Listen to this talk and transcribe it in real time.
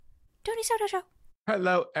Tony Soto Show.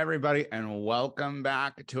 Hello, everybody, and welcome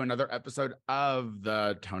back to another episode of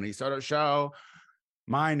the Tony Soto Show.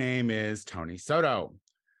 My name is Tony Soto.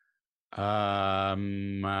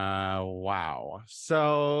 Wow.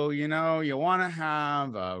 So, you want to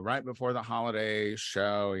have a right before the holiday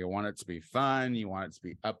show. You want it to be fun. You want it to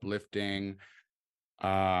be uplifting. You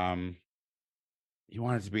want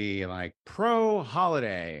it to be like pro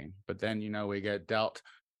holiday, but then, we get dealt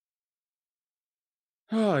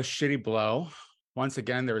a shitty blow. Once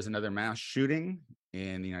again, there was another mass shooting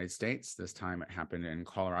in the United States. This time it happened in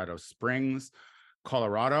Colorado Springs,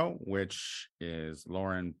 Colorado, which is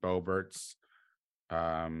Lauren Boebert's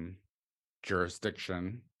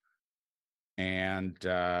jurisdiction. And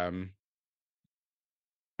a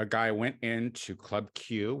guy went into Club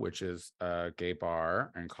Q, which is a gay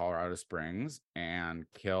bar in Colorado Springs, and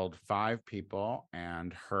killed 5 people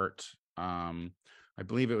and hurt, I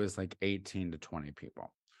believe it was like 18 to 20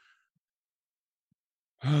 people.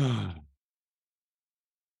 And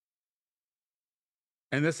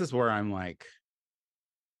this is where I'm like,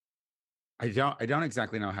 I don't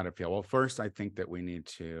exactly know how to feel. Well, first, I think that we need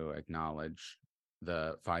to acknowledge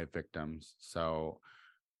the 5 victims. So,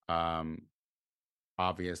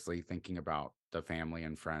 obviously thinking about the family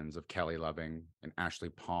and friends of Kelly Loving and Ashley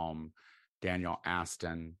Palm, Daniel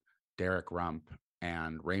Aston, Derek Rump,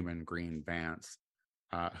 and Raymond Green Vance,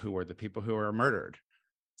 who were the people who were murdered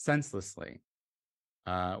senselessly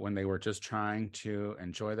when they were just trying to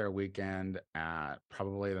enjoy their weekend at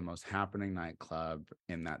probably the most happening nightclub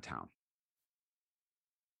in that town.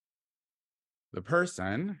 The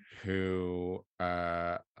person who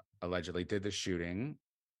allegedly did the shooting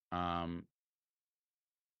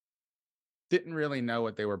didn't really know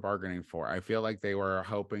what they were bargaining for. I feel like they were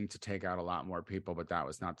hoping to take out a lot more people, but that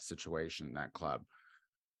was not the situation in that club.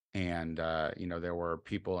 And, there were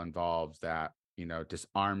people involved that,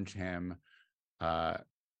 disarmed him,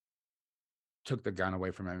 took the gun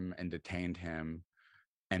away from him and detained him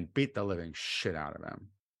and beat the living shit out of him.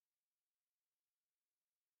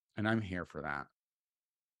 And I'm here for that.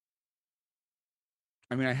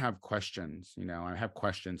 I mean, I have questions, I have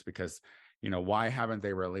questions because, why haven't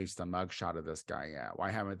they released the mugshot of this guy yet?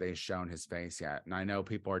 Why haven't they shown his face yet? And I know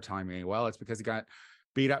people are telling me, well, it's because he got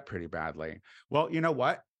beat up pretty badly. Well, you know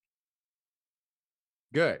what?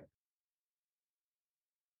 Good.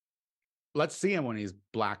 Let's see him when he's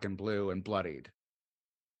black and blue and bloodied.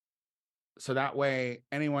 So that way,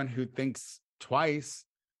 anyone who thinks twice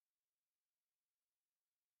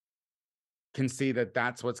can see that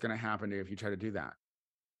that's what's going to happen to you if you try to do that.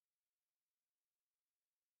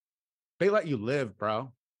 They let you live,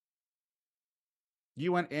 bro.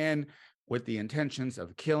 You went in with the intentions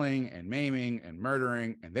of killing and maiming and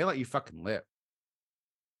murdering, and they let you fucking live.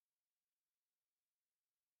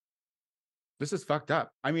 This is fucked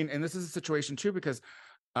up. I mean, and this is a situation too, because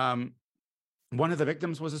one of the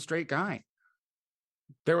victims was a straight guy.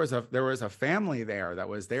 There was a family there that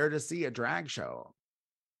was there to see a drag show.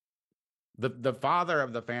 The father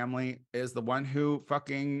of the family is the one who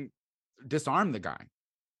fucking disarmed the guy.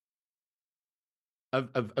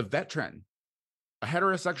 A veteran, a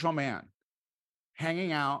heterosexual man,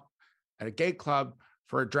 hanging out at a gay club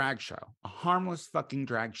for a drag show, a harmless fucking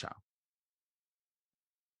drag show.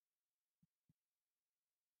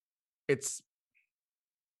 It's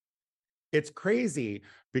crazy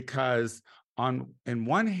because in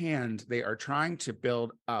one hand, they are trying to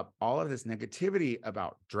build up all of this negativity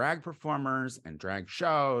about drag performers and drag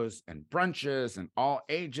shows and brunches and all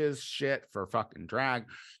ages shit for fucking drag.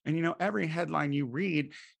 And, every headline you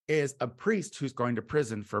read is a priest who's going to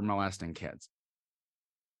prison for molesting kids.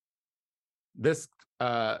 This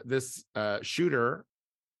shooter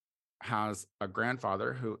has a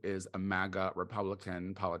grandfather who is a MAGA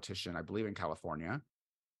Republican politician, I believe in California.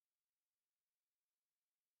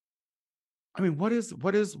 I mean, what is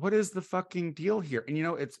the fucking deal here? And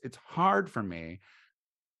it's hard for me.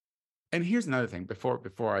 And here's another thing before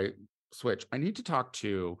I switch. I need to talk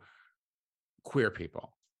to queer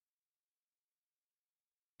people.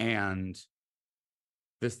 And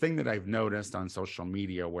this thing that I've noticed on social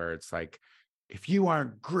media where it's like, if you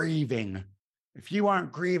aren't grieving, if you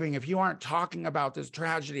aren't talking about this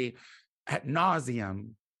tragedy ad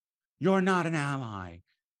nauseum, you're not an ally.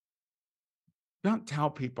 Don't tell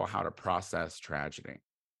people how to process tragedy.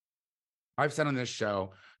 I've said on this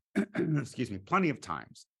show, excuse me, plenty of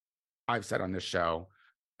times, I've said on this show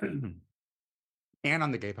and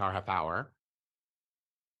on the Gay Power Half Hour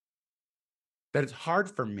that it's hard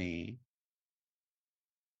for me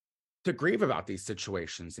to grieve about these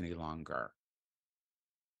situations any longer.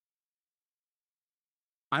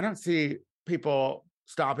 I don't see people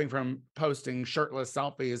stopping from posting shirtless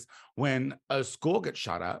selfies when a school gets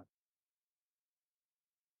shot up.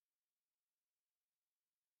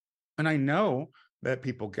 And I know that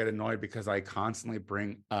people get annoyed because I constantly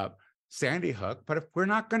bring up Sandy Hook, but if we're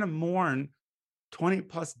not going to mourn 20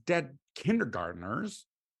 plus dead kindergartners,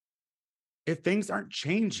 if things aren't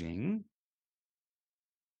changing,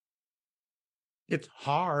 it's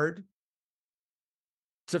hard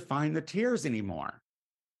to find the tears anymore.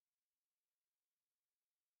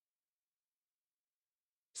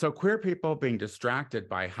 So queer people being distracted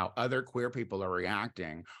by how other queer people are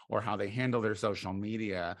reacting or how they handle their social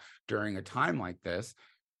media during a time like this,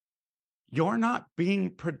 you're not being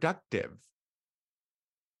productive.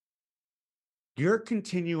 You're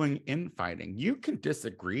continuing infighting. You can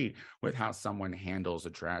disagree with how someone handles a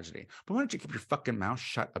tragedy, but why don't you keep your fucking mouth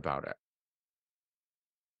shut about it?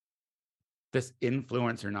 This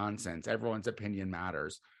influencer nonsense, everyone's opinion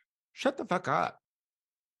matters. Shut the fuck up.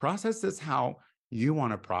 Process this how you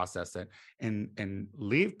want to process it, and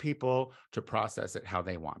leave people to process it how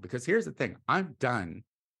they want. Because here's the thing, I'm done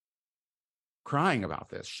crying about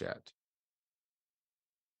this shit.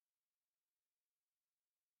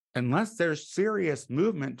 Unless there's serious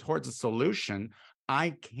movement towards a solution, I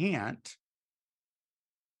can't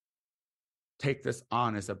take this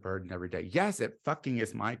on as a burden every day. Yes, it fucking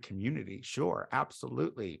is my community. Sure,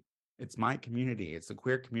 absolutely. It's my community. It's a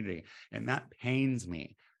queer community. And that pains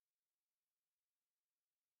me.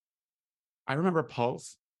 I remember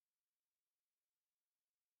Pulse.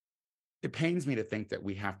 It pains me to think that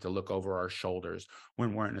we have to look over our shoulders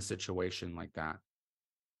when we're in a situation like that.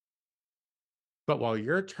 But while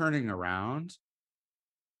you're turning around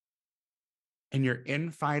and you're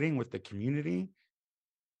infighting with the community,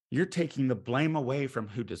 you're taking the blame away from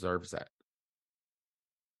who deserves it.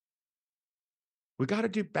 We got to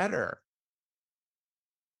do better.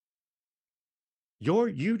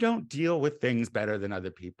 You don't deal with things better than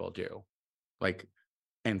other people do. Like,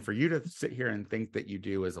 and for you to sit here and think that you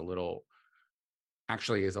do is a little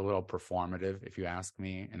performative, if you ask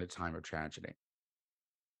me, in a time of tragedy.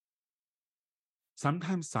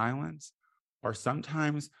 Sometimes silence, or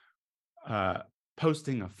sometimes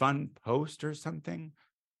posting a fun post or something,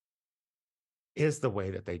 is the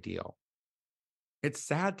way that they deal. It's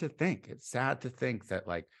sad to think. It's sad to think that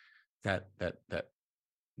that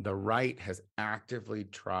the right has actively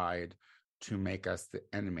tried to make us the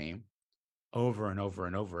enemy over and over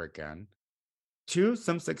and over again, to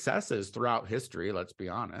some successes throughout history, let's be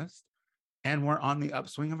honest. And we're on the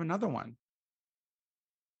upswing of another one.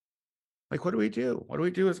 Like, what do we do? What do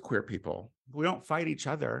we do as queer people? We don't fight each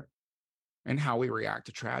other in how we react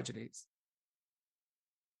to tragedies.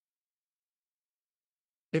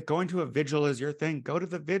 If going to a vigil is your thing, go to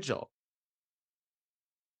the vigil.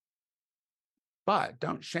 But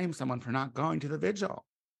don't shame someone for not going to the vigil.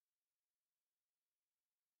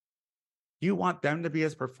 You want them to be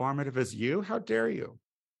as performative as you? How dare you?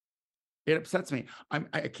 It upsets me. I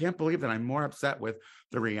can't believe that I'm more upset with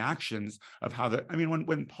the reactions of how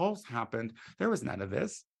when Pulse happened, there was none of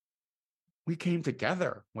this. We came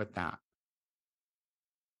together with that.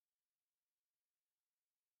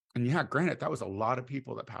 And yeah, granted, that was a lot of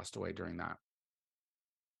people that passed away during that.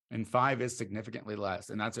 And 5 is significantly less.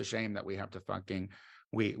 And that's a shame that we have to fucking,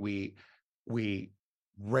 we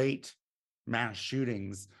rate mass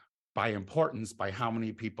shootings by importance by how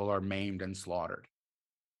many people are maimed and slaughtered.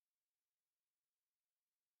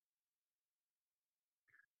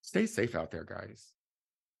 Stay safe out there, guys.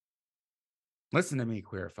 Listen to me,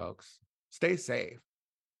 queer folks. Stay safe.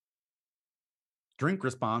 Drink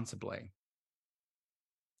responsibly.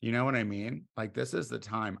 You know what I mean? Like, this is the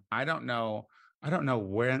time. I don't know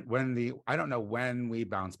when we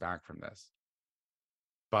bounce back from this.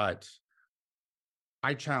 But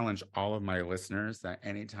I challenge all of my listeners that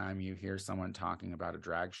anytime you hear someone talking about a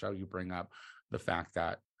drag show, you bring up the fact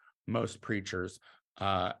that most preachers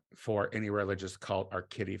for any religious cult are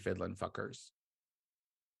kitty fiddling fuckers,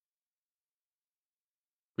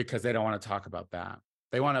 because they don't want to talk about that.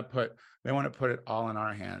 They want to put it all in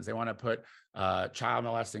our hands. They want to put child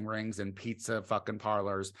molesting rings in pizza fucking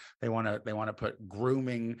parlors. They want to put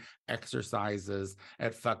grooming exercises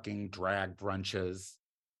at fucking drag brunches.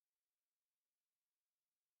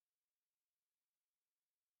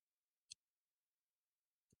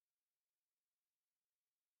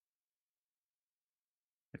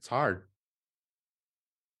 It's hard.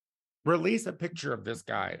 Release a picture of this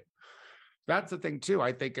guy. That's the thing too.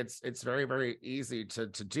 I think it's very, very easy to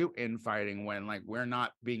do infighting when, like, we're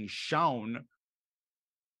not being shown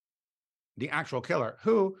the actual killer,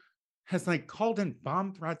 who has, like, called in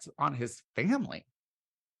bomb threats on his family.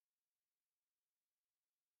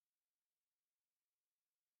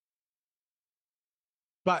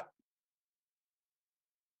 But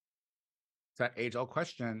it's that age-old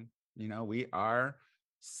question. We are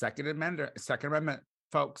Second Amendment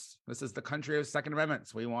folks. This is the country of Second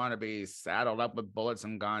Amendments. We want to be saddled up with bullets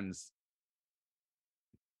and guns.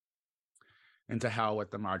 And to hell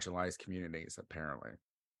with the marginalized communities, apparently.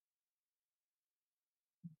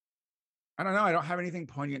 I don't know. I don't have anything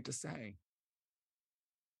poignant to say.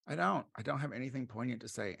 I don't have anything poignant to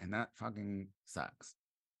say, and that fucking sucks.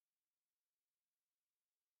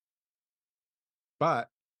 But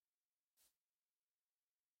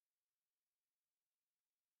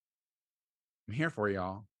I'm here for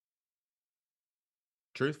y'all.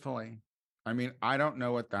 Truthfully. I mean, I don't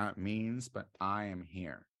know what that means, but I am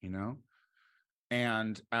here,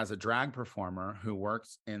 And as a drag performer who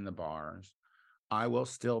works in the bars, I will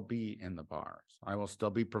still be in the bars. I will still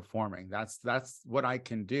be performing. That's what I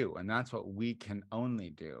can do. And that's what we can only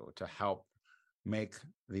do to help make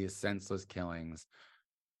these senseless killings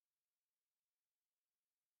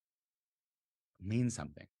mean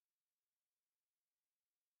something.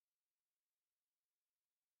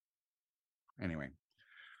 Anyway,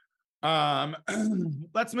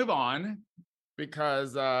 let's move on,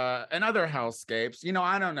 because in other hellscapes,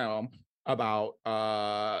 I don't know about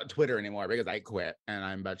Twitter anymore because I quit and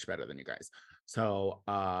I'm much better than you guys. So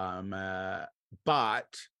but I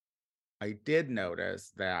did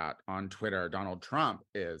notice that on Twitter, Donald Trump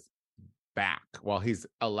is back. Well, he's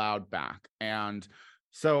allowed back. And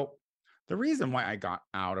so the reason why I got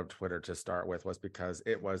out of Twitter to start with was because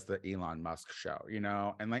it was the Elon Musk show,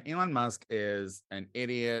 and like Elon Musk is an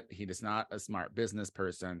idiot. He is not a smart business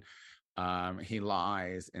person. He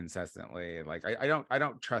lies incessantly. Like I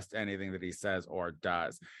don't trust anything that he says or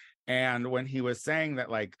does. And when he was saying that,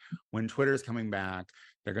 like, when Twitter's coming back,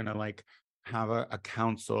 they're gonna like have a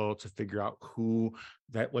council to figure out who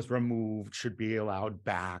that was removed should be allowed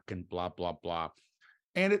back and blah blah blah.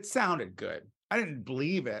 And it sounded good. I didn't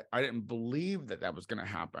believe it. I didn't believe that was going to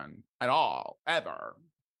happen at all, ever.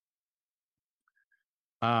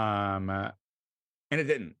 And it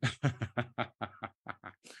didn't.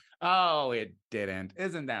 Oh, it didn't.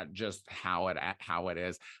 Isn't that just how it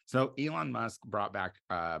is? So Elon Musk brought back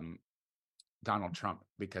Donald Trump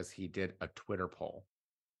because he did a Twitter poll.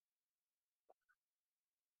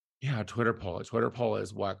 Yeah, Twitter poll. A Twitter poll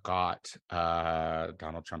is what got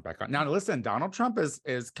Donald Trump back on. Now, listen, Donald Trump is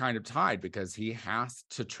kind of tied because he has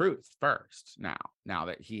to truth first now. Now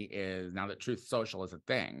that Truth Social is a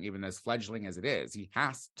thing, even as fledgling as it is, he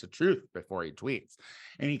has to truth before he tweets.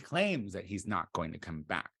 And he claims that he's not going to come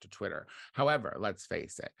back to Twitter. However, let's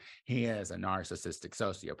face it, he is a narcissistic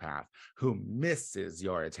sociopath who misses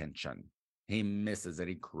your attention. He misses it.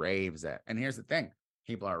 He craves it. And here's the thing.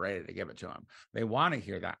 People are ready to give it to him. They want to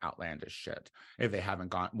hear that outlandish shit. If they haven't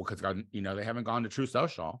gone, because they haven't gone to Truth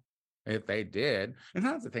Social. If they did, and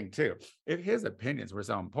that's the thing too. If his opinions were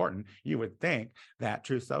so important, you would think that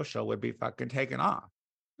Truth Social would be fucking taken off.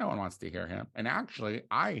 No one wants to hear him. And actually,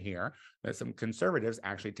 I hear that some conservatives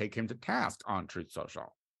actually take him to task on Truth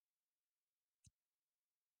Social.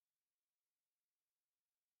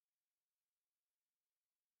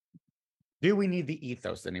 Do we need the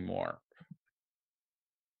ethos anymore?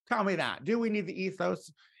 Tell me that. Do we need the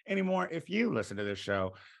ethos anymore? If you listen to this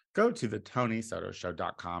show, go to the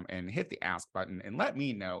TonySotoShow.com and hit the ask button and let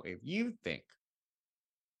me know if you think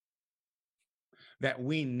that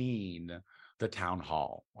we need the town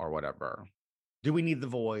hall or whatever. Do we need the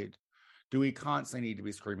void? Do we constantly need to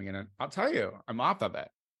be screaming in it? I'll tell you, I'm off of it.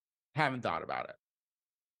 Haven't thought about it.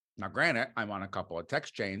 Now, granted, I'm on a couple of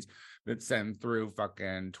text chains that send through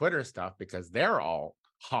fucking Twitter stuff because they're all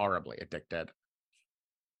horribly addicted.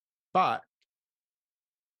 But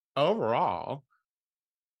overall,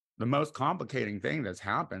 the most complicating thing that's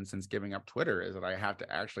happened since giving up Twitter is that I have to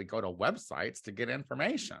actually go to websites to get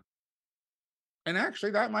information. And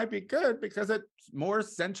actually, that might be good because it's more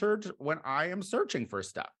centered when I am searching for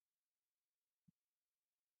stuff.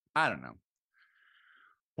 I don't know.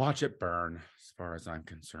 Watch it burn, as far as I'm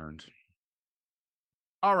concerned.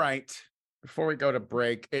 All right. Before we go to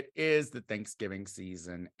break, it is the Thanksgiving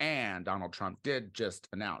season, and Donald Trump did just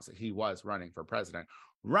announce that he was running for president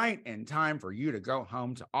right in time for you to go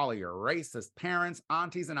home to all of your racist parents,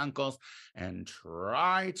 aunties, and uncles and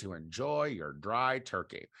try to enjoy your dry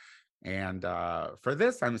turkey. And for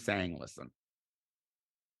this, I'm saying, listen.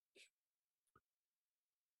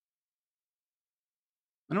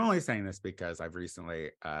 And I'm only saying this because I've recently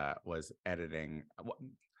was editing.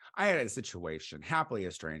 I had a situation, happily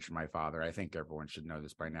estranged from my father. I think everyone should know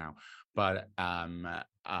this by now. But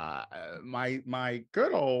my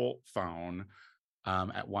good old phone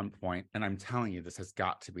at one point, and I'm telling you, this has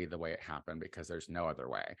got to be the way it happened because there's no other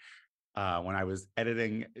way. when I was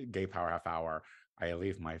editing Gay Power Half Hour, I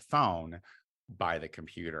leave my phone by the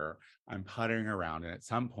computer. I'm puttering around, and at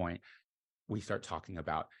some point, we start talking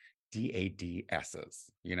about DADSs.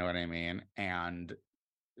 You know what I mean? And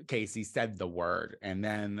Casey said the word, and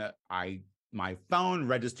then my phone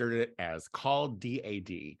registered it as called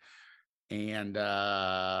DAD, and that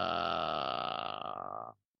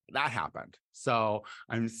happened. So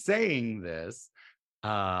I'm saying this.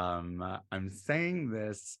 I'm saying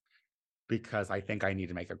this because I think I need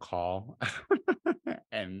to make a call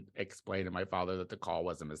and explain to my father that the call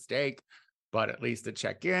was a mistake, but at least to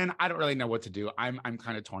check in. I don't really know what to do. I'm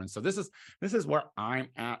kind of torn. So this is where I'm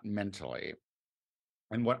at mentally,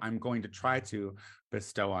 and what I'm going to try to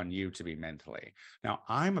bestow on you to be mentally. Now,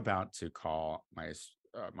 I'm about to call my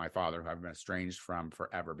father, who I've been estranged from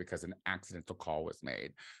forever because an accidental call was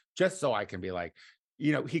made, just so I can be like,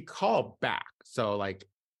 he called back. So like,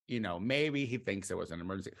 maybe he thinks it was an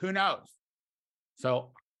emergency. Who knows?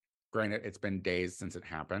 So granted, it's been days since it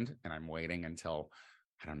happened, and I'm waiting until,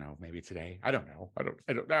 I don't know, maybe today. I don't know. I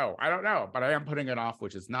don't know. But I am putting it off,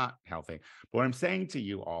 which is not healthy. But what I'm saying to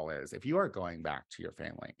you all is, if you are going back to your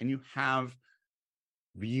family and you have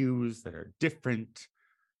views that are different,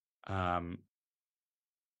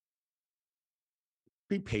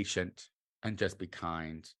 be patient and just be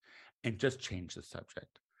kind and just change the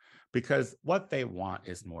subject, because what they want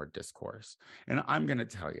is more discourse. And I'm going to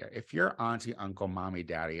tell you, if your auntie, uncle, mommy,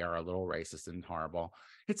 daddy are a little racist and horrible,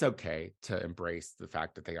 it's okay to embrace the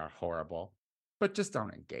fact that they are horrible, but just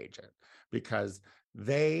don't engage it, because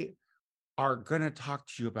they are going to talk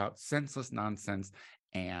to you about senseless nonsense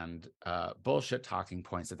and bullshit talking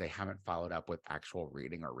points that they haven't followed up with actual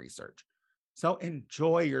reading or research. So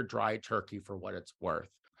enjoy your dry turkey for what it's worth.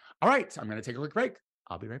 All right, I'm going to take a quick break.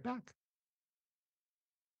 I'll be right back.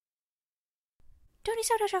 Tony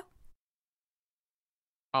Soto Show.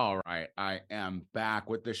 All right, I am back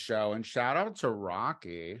with the show, and shout out to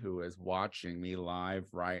Rocky, who is watching me live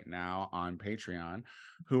right now on Patreon,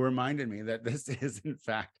 who reminded me that this is, in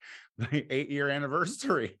fact, the 8-year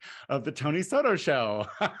anniversary of the Tony Soto Show.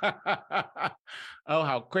 Oh,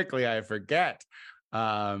 how quickly I forget.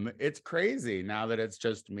 It's crazy now that it's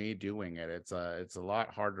just me doing it. It's a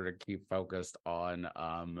lot harder to keep focused on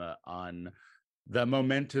the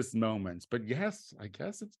momentous moments. But yes, I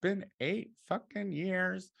guess it's been 8 fucking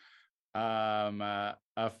years. Officially.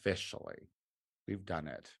 We've done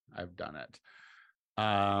it. I've done it.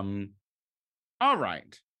 All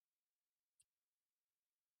right.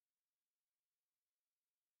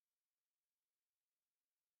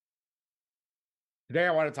 Today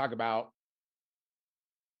I want to talk about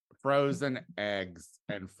frozen eggs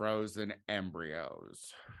and frozen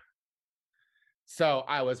embryos. So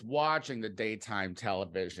I was watching the daytime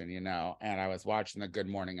television, and I was watching the Good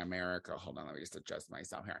Morning America. Hold on, let me just adjust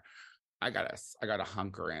myself here. I gotta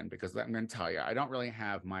hunker in, because I'm going to tell you, I don't really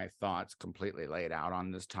have my thoughts completely laid out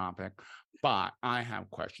on this topic, but I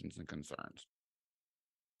have questions and concerns.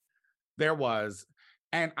 There was,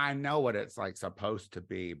 and I know what it's like supposed to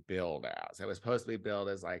be billed as. It was supposed to be billed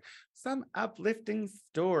as like some uplifting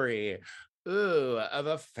story, of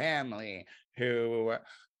a family who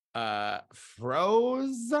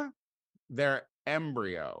froze their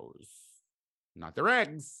embryos, not their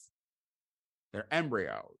eggs, their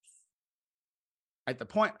embryos. At the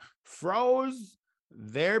point, froze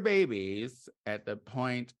their babies at the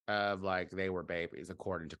point of like they were babies,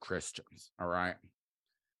 according to Christians. All right.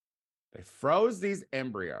 They froze these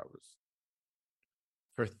embryos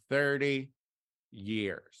for 30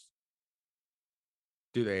 years.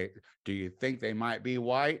 Do you think they might be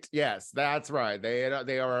white? Yes, that's right.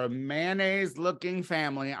 They are a mayonnaise looking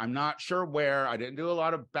family. I'm not sure where. I didn't do a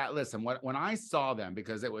lot of listen, when I saw them,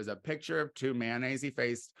 because it was a picture of 2 mayonnaise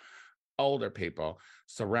faced older people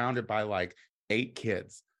surrounded by like 8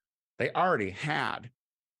 kids. They already had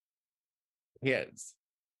kids,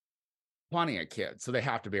 plenty of kids. So they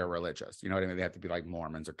have to be a religious, you know what I mean? They have to be like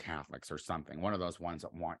Mormons or Catholics or something. One of those ones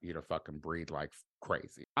that want you to fucking breed like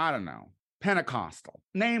crazy. I don't know. Pentecostal,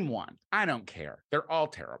 name one. I don't care. They're all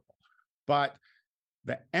terrible. But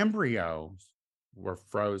the embryos were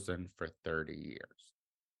frozen for 30 years.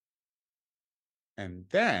 And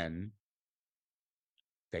then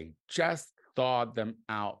they just thawed them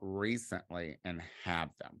out recently and had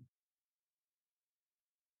them.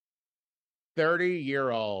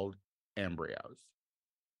 30-year-old embryos.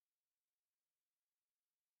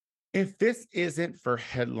 If this isn't for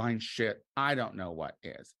headline shit, I don't know what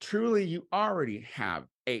is. Truly, you already have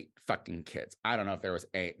 8 fucking kids. I don't know if there was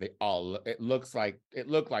 8. It looked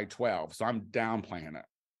like 12, so I'm downplaying it.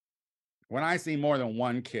 When I see more than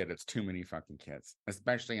one kid, it's too many fucking kids,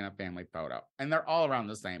 especially in a family photo. And they're all around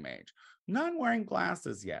the same age. None wearing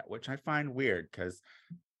glasses yet, which I find weird because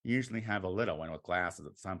you usually have a little one with glasses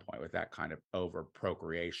at some point with that kind of over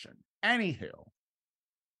procreation. Anywho,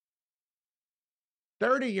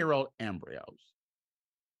 30-year-old embryos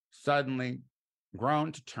suddenly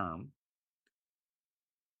grown to term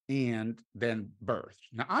and then birthed.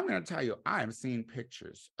 Now, I'm going to tell you, I have seen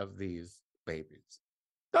pictures of these babies.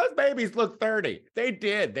 Those babies look 30. They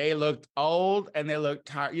did. They looked old and they looked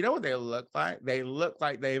tired. You know what they look like? They look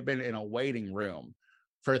like they've been in a waiting room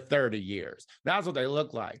for 30 years. That's what they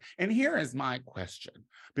look like. And here is my question,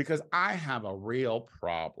 because I have a real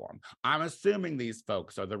problem. I'm assuming these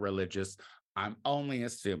folks are the religious. I'm only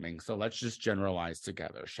assuming. So let's just generalize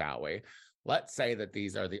together, shall we? Let's say that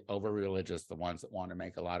these are the over-religious, the ones that want to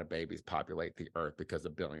make a lot of babies populate the earth because a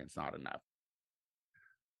billion's not enough.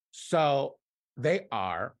 So they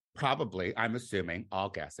are probably, I'm assuming, all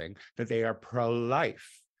guessing, that they are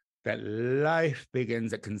pro-life, that life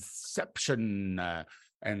begins at conception.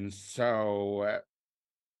 And so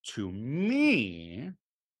to me,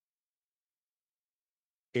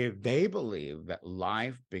 if they believe that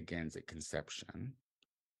life begins at conception,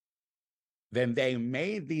 then they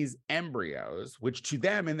made these embryos, which to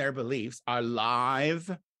them in their beliefs are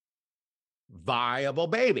live, viable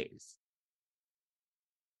babies.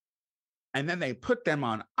 And then they put them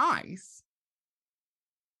on ice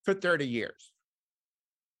for 30 years.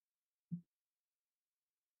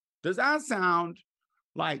 Does that sound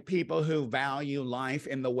like people who value life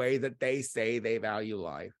in the way that they say they value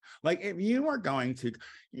life? Like if you're going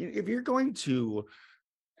to,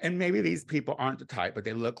 and maybe these people aren't the type, but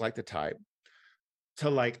they look like the type, to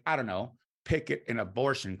like, I don't know, picket an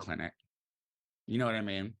abortion clinic. You know what I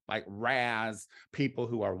mean? Like razz people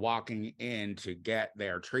who are walking in to get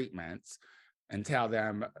their treatments and tell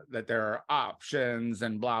them that there are options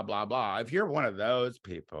and blah, blah, blah. If you're one of those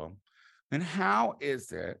people, then how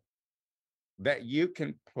is it that you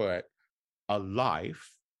can put a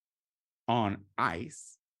life on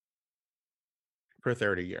ice for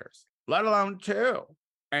 30 years, let alone 2?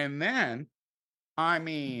 And then, I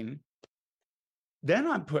mean, then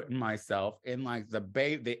I'm putting myself in like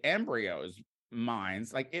the embryos'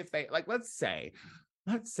 minds. Like if they, like, let's say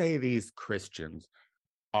these Christians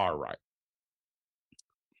are right.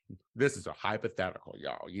 This is a hypothetical,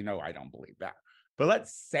 y'all. You know, I don't believe that. But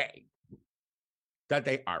let's say that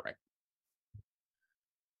they are right.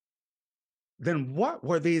 Then what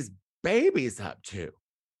were these babies up to?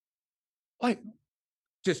 Like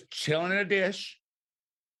just chilling in a dish,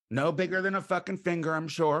 no bigger than a fucking finger, I'm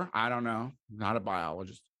sure. I don't know. Not a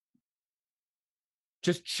biologist.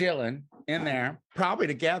 Just chilling in there, probably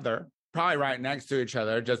together, probably right next to each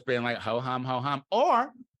other, just being like ho hum, ho hum.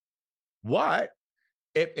 Or what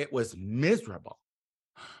if it was miserable?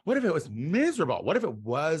 What if it was miserable? What if it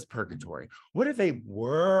was purgatory? What if they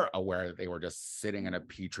were aware that they were just sitting in a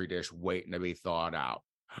petri dish waiting to be thawed out?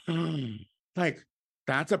 Like,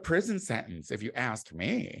 that's a prison sentence, if you ask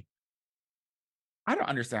me. I don't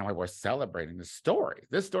understand why we're celebrating this story.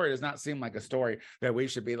 This story does not seem like a story that we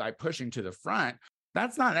should be like pushing to the front.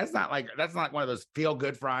 That's not like one of those feel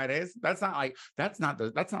good Fridays. That's not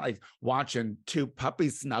like watching 2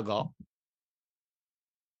 puppies snuggle.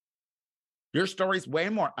 Your story's way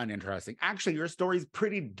more uninteresting. Actually, your story's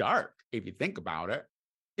pretty dark if you think about it.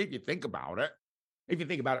 If you think about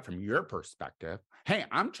it from your perspective. Hey,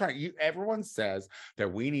 everyone says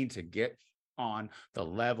that we need to get on the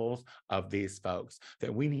levels of these folks,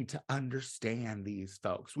 that we need to understand these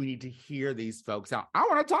folks. We need to hear these folks out. I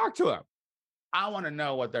want to talk to them. I want to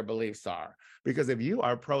know what their beliefs are. Because if you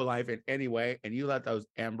are pro-life in any way and you let those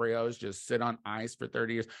embryos just sit on ice for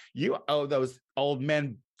 30 years, you owe those old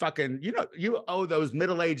men you owe those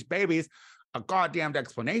middle-aged babies a goddamn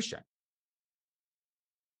explanation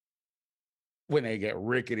when they get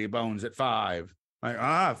rickety bones at 5.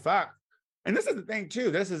 Like, fuck. And this is the thing too.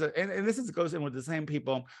 Goes in with the same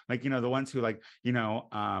people, like, the ones who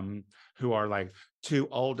who are like too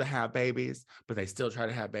old to have babies, but they still try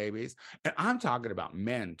to have babies. And I'm talking about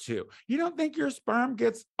men too. You don't think your sperm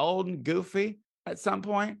gets old and goofy at some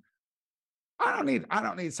point? I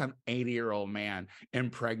don't need some 80-year-old man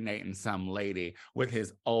impregnating some lady with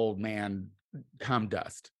his old man cum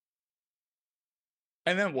dust.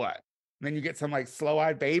 And then what? Then you get some like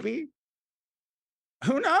slow-eyed baby?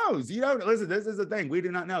 Who knows? Listen, this is the thing. We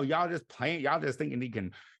do not know. Y'all just playing, y'all just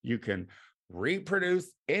thinking you can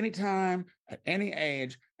reproduce anytime at any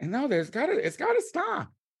age. And no, it's gotta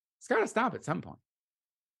stop. It's gotta stop at some point.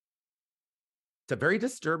 It's a very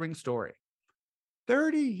disturbing story.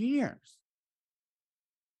 30 years.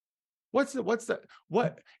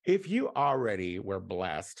 What if you already were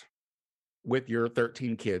blessed with your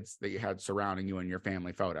 13 kids that you had surrounding you in your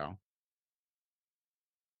family photo?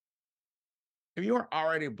 If you were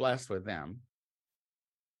already blessed with them,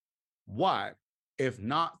 what, if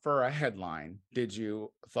not for a headline, did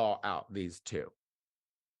you thaw out these two?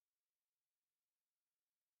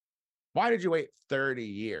 Why did you wait 30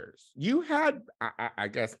 years? You had, I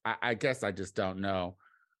guess I just don't know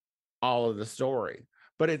all of the story,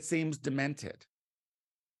 but it seems demented.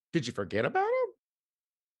 Did you forget about it?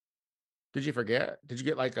 Did you forget? Did you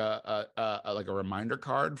get like a reminder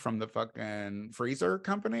card from the fucking freezer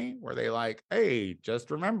company where they like, hey,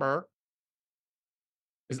 just remember?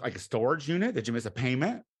 Is it like a storage unit? Did you miss a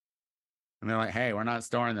payment? And they're like, hey, we're not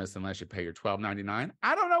storing this unless you pay your $12.99.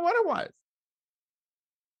 I don't know what it was.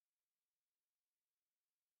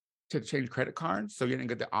 To change credit cards so you didn't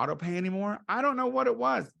get the auto pay anymore. I don't know what it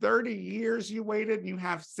was. 30 years you waited and you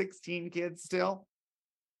have 16 kids still.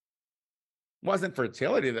 Wasn't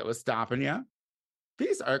fertility that was stopping you.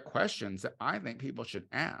 These are questions that I think people should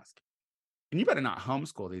ask. And you better not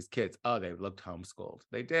homeschool these kids. Oh, they looked homeschooled.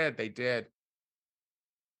 They did. They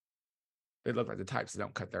look like the types that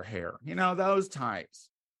don't cut their hair. You know, those types.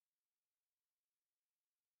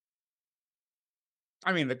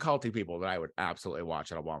 I mean, the culty people that I would absolutely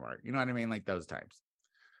watch at a Walmart. You know what I mean? Like those types.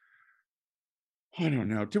 I don't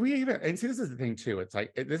know. Do we even? And see, this is the thing too. It's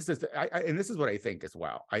like this is, and this is what I think as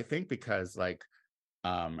well. I think because like,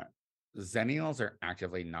 Zennials are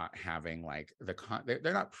actively not having like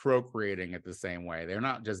they're not procreating it the same way. They're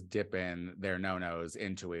not just dipping their no-nos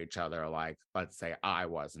into each other like, let's say, I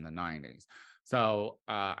was in the 90s. So,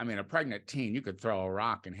 I mean, a pregnant teen, you could throw a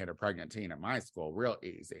rock and hit a pregnant teen at my school real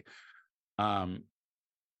easy.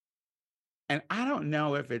 And I don't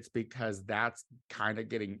know if it's because that's kind of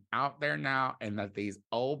getting out there now and that these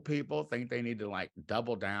old people think they need to like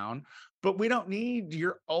double down, but we don't need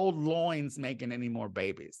your old loins making any more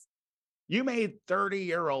babies. You made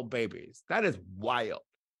 30-year-old babies. That is wild.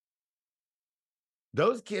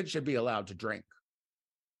 Those kids should be allowed to drink.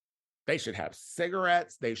 They should have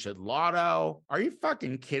cigarettes. They should lotto. Are you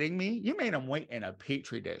fucking kidding me? You made them wait in a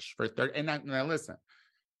petri dish for 30. And now listen,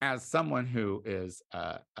 as someone who is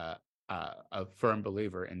a firm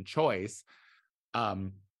believer in choice, I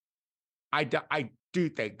do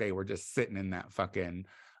think they were just sitting in that fucking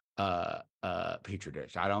petri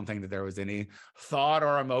dish. I don't think that there was any thought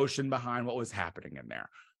or emotion behind what was happening in there.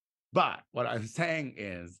 But what I'm saying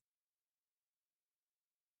is,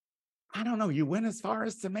 I don't know, you went as far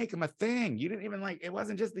as to make them a thing. You didn't even like, it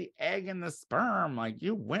wasn't just the egg and the sperm. Like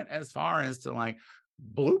you went as far as to like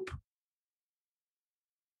bloop.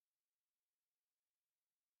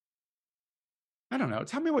 I don't know.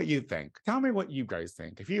 Tell me what you think. Tell me what you guys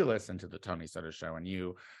think. If you listen to the Tony Soto show and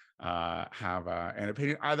you have an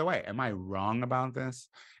opinion, either way, am I wrong about this?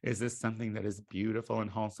 Is this something that is beautiful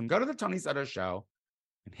and wholesome? Go to the Tony Soto show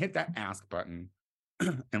and hit that ask button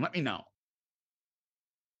and let me know.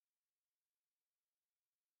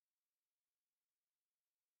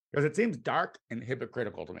 Because it seems dark and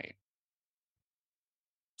hypocritical to me.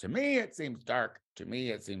 To me, it seems dark. To me,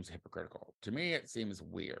 it seems hypocritical. To me, it seems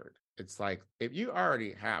weird. It's like, if you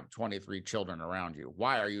already have 23 children around you,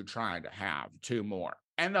 why are you trying to have 2 more?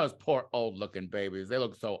 And those poor old looking babies, they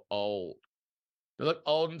look so old. They look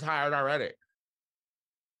old and tired already.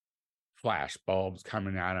 Flash bulbs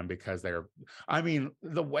coming at them because I mean,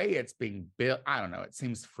 the way it's being built, I don't know, it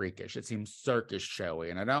seems freakish. It seems circus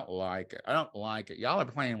showy, and I don't like it. I don't like it. Y'all are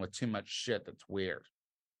playing with too much shit that's weird.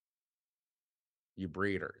 You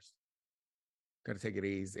breeders. Gotta take it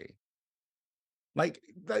easy. Like,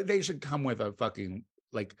 they should come with a fucking,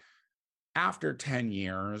 like, after 10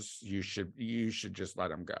 years, you should just let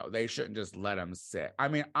them go. They shouldn't just let them sit. I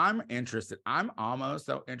mean, I'm interested. I'm almost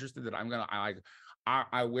so interested that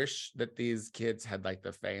I wish that these kids had like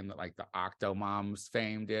the fame that like the Octomoms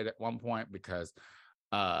fame did at one point, because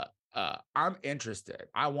I'm interested.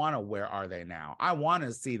 I want to, where are they now? I want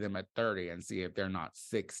to see them at 30 and see if they're not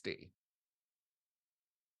 60.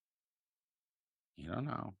 You don't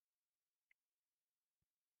know.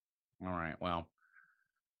 All right. Well,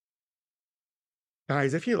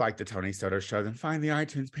 guys, if you like the Tony Soto show, then find the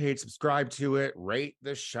iTunes page, subscribe to it, rate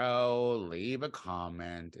the show, leave a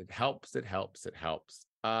comment. It helps. It helps. It helps.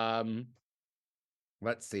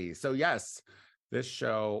 Let's see. So yes, this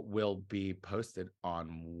show will be posted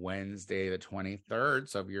on Wednesday, the 23rd.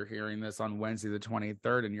 So if you're hearing this on Wednesday, the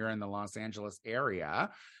 23rd, and you're in the Los Angeles area,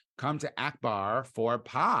 come to Akbar for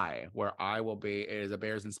pie, where I will be. It is a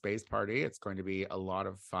Bears in Space party. It's going to be a lot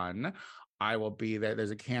of fun. I will be there.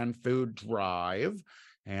 There's a canned food drive,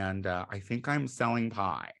 and I think I'm selling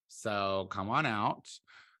pie. So come on out.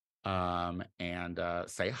 and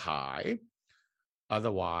say hi.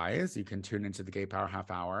 Otherwise, you can tune into the Gay Power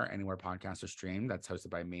Half Hour anywhere podcasts are streamed. That's hosted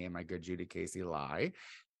by me and my good Judy Casey Lai.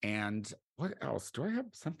 And what else? Do I have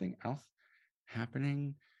something else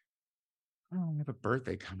happening? Oh, I have a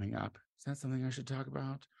birthday coming up. Is that something I should talk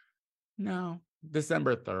about? No,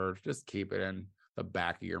 December 3rd. Just keep it in the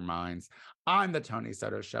back of your minds. I'm the Tony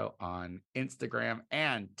Soto Show on Instagram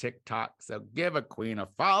and TikTok. So give a queen a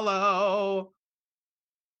follow.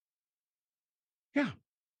 Yeah.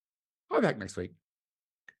 I'll be back next week.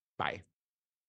 Bye.